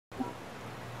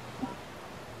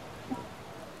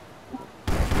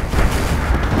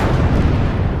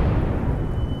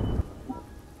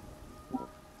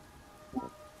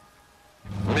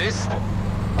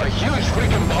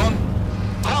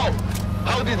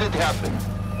it happen?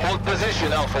 Hold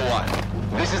position, Alpha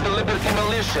 1. This is the Liberty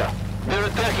Militia. They're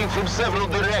attacking from several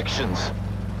directions.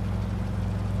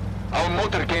 Our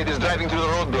motorcade is driving to the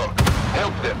roadblock.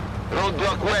 Help them.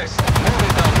 Roadblock west. Move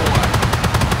it, Alpha 1.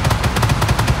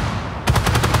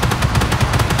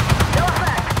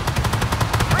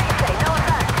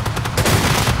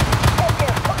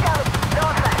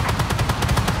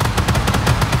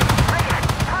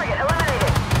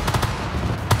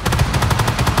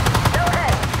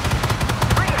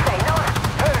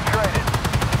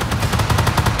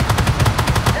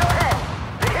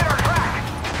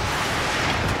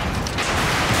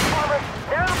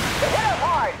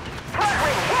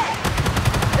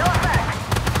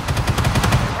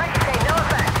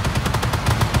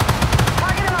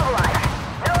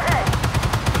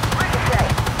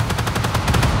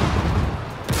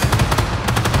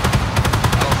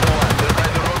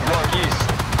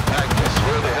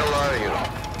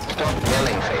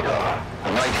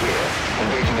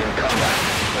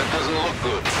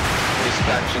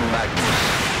 Dispatching Magnus.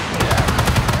 Yeah.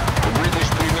 The British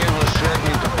Premier will shred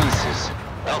me to pieces.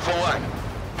 Alpha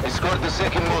 1, escort the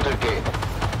second motorcade.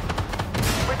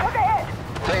 We took ahead!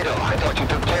 Tato, I thought you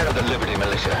took care of the Liberty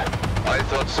Militia. I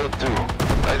thought so too.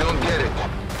 I don't get it.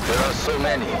 There are so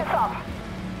many. Hands up!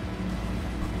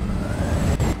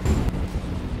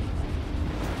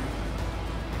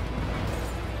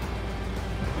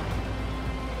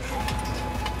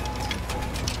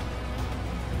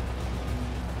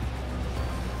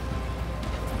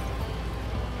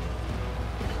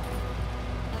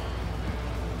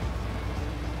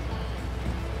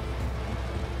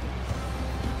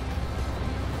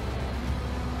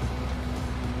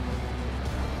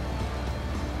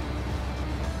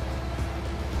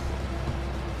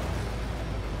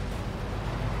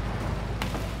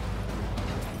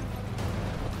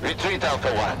 Retreat,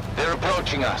 Alpha 1. They're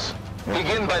approaching us.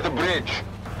 Begin by the bridge.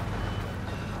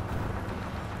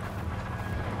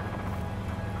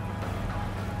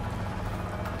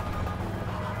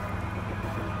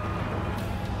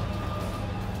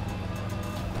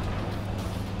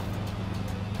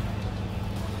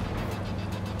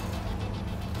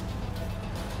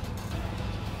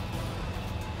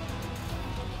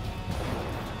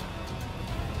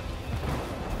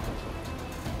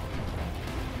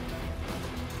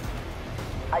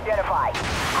 Identify.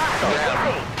 Hostile Yeah.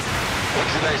 CP. What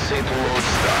should I say to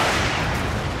Lodestar?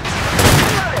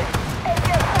 Reloaded.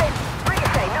 AJ,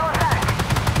 Ricochet, no attack.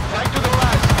 Fight to the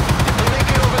last. If we make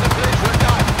it over the bridge, we're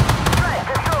done. Threat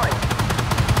destroyed.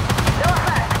 No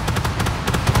attack.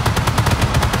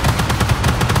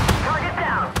 Target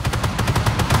down.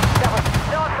 That was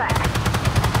no attack.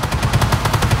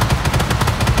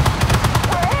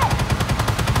 We're hit.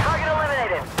 Target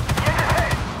eliminated. Get the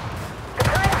hit. The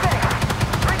train's fixed.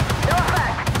 No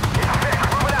attack. It's fixed.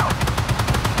 Move it out.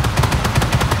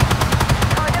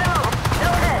 Target out. No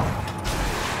hit.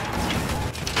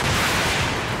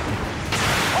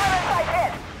 One inside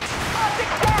hit.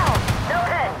 Optics down. No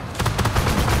hit.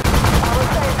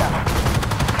 Almost saved us.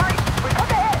 Target. We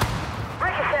took a hit.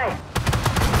 Ricochet.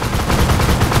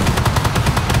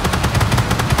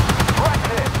 What's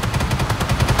it?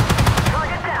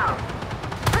 Target down.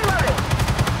 Reloading.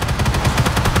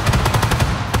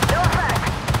 No attack.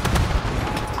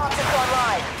 Optics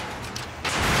online.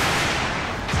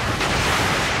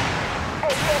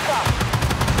 APS up.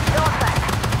 No attack.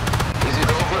 Is it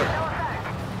over? No attack.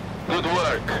 Good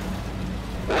work.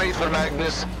 Wait for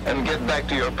Magnus and get back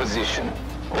to your position.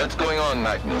 What's going on,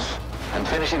 Magnus? I'm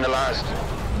finishing the last...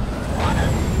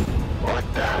 What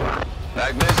the...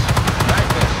 Magnus?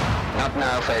 Magnus! Not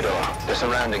now, Fedor. They're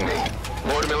surrounding me.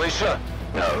 More militia?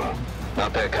 No,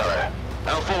 not their color.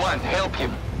 Alpha 1, help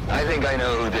him. I think I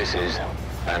know who this is,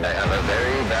 and I have a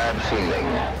very bad feeling.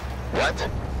 What?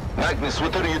 Magnus,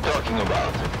 what are you talking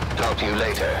about? Talk to you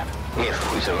later,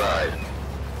 if we survive.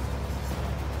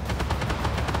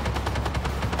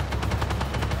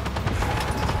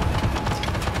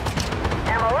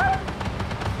 Ammo up.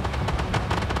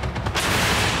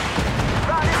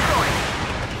 Round destroyed.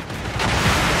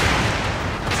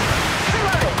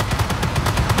 Reloading.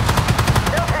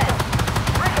 No hit.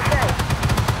 Ricochet.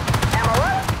 Ammo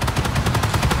up.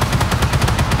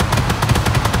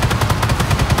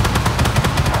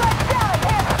 Sights down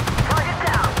again. Target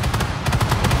down.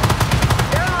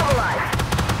 They're immobilized.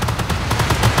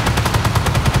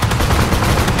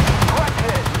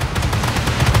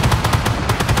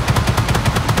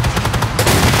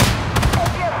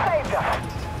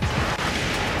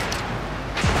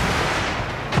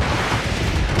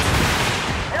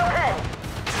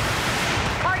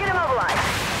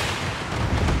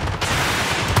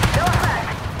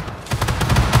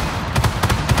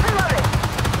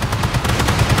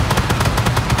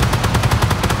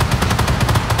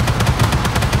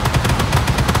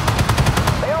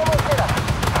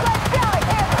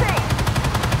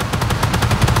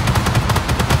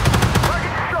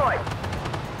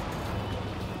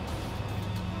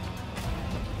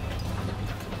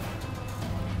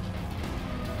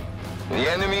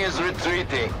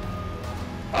 meeting.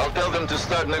 I'll tell them to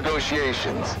start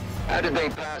negotiations. How did they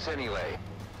pass anyway?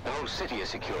 The whole city is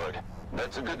secured.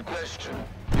 That's a good question.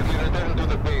 You can return to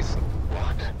the base.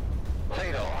 What?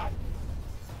 Fedor,